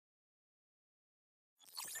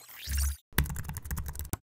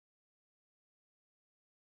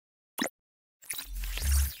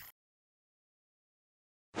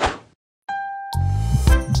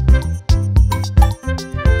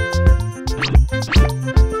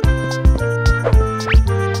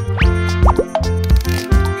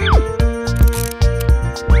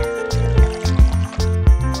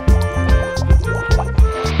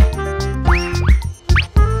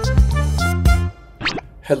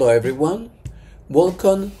Hello everyone,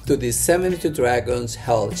 welcome to the 72 Dragons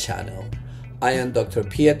Health channel. I am Dr.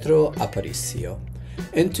 Pietro Aparicio,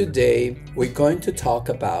 and today we're going to talk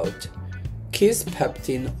about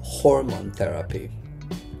Kisspeptin hormone therapy.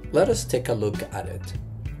 Let us take a look at it.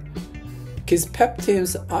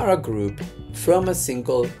 Kisspeptins are a group from a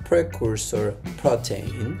single precursor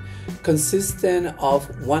protein consisting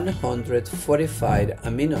of 145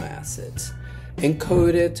 amino acids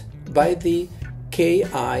encoded by the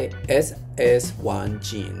KISS1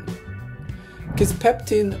 gene.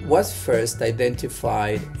 Kisspeptin was first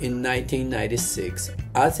identified in 1996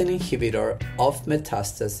 as an inhibitor of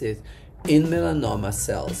metastasis in melanoma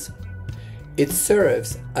cells. It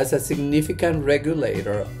serves as a significant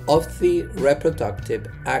regulator of the reproductive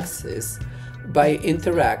axis by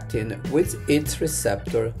interacting with its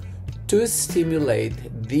receptor to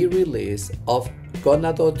stimulate the release of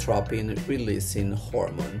gonadotropin releasing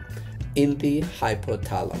hormone in the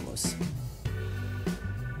hypothalamus.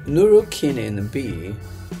 Neurokinin B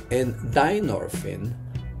and dynorphin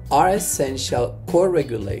are essential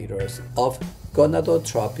co-regulators of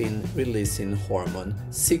gonadotropin releasing hormone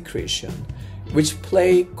secretion, which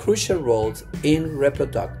play crucial roles in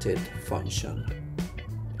reproductive function.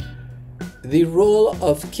 The role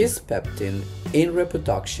of Kisspeptin in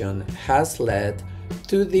reproduction has led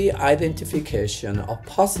to the identification of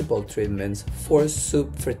possible treatments for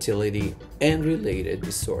subfertility and related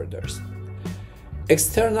disorders.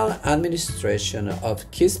 External administration of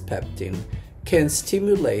Kisspeptin can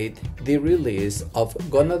stimulate the release of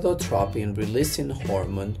gonadotropin releasing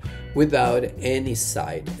hormone without any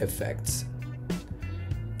side effects.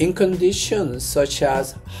 In conditions such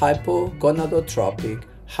as Hypogonadotropic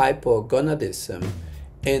Hypogonadism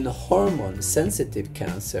and hormone-sensitive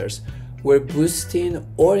cancers, where boosting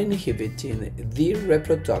or inhibiting the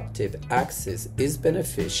reproductive axis is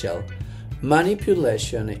beneficial,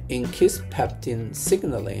 manipulation in Kisspeptin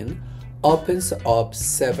signaling opens up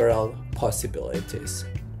several possibilities.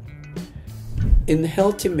 In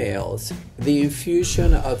healthy males, the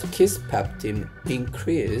infusion of Kisspeptin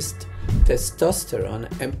increased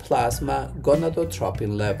testosterone and plasma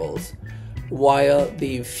gonadotropin levels, while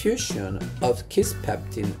the infusion of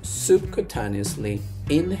Kisspeptin subcutaneously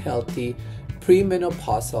in healthy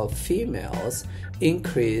premenopausal females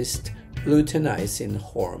increased luteinizing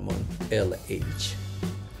hormone LH.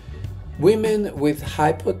 Women with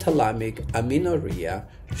hypothalamic amenorrhea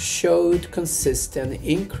showed consistent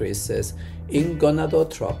increases in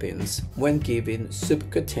gonadotropins when given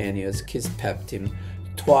subcutaneous Kisspeptin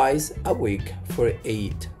twice a week for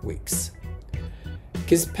 8 weeks.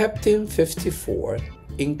 Kisspeptin 54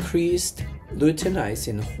 increased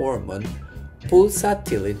luteinizing hormone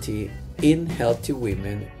pulsatility in healthy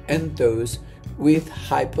women and those with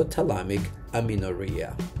hypothalamic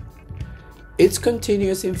amenorrhea. Its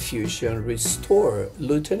continuous infusion restored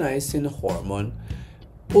luteinizing hormone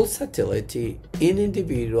pulsatility in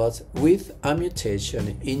individuals with a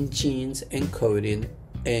mutation in genes encoding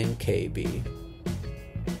NKB.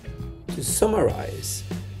 To summarize,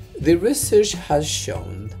 the research has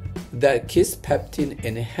shown that Kisspeptin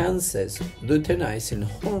enhances luteinizing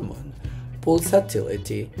hormone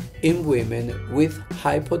pulsatility in women with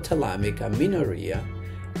hypothalamic amenorrhea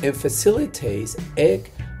and facilitates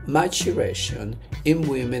egg maturation in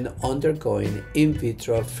women undergoing in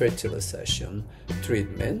vitro fertilization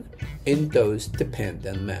treatment in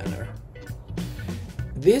dose-dependent manner.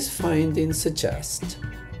 These findings suggest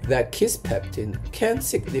that Kisspeptin can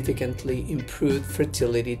significantly improve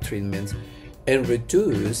fertility treatments and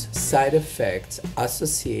reduce side effects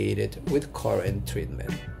associated with current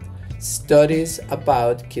treatment. Studies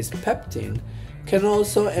about Kisspeptin can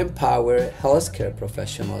also empower healthcare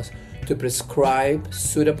professionals to prescribe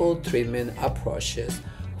suitable treatment approaches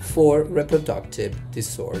for reproductive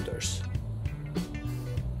disorders.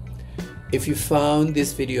 If you found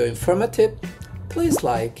this video informative, please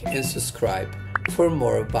like and subscribe for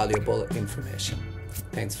more valuable information.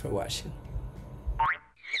 Thanks for watching.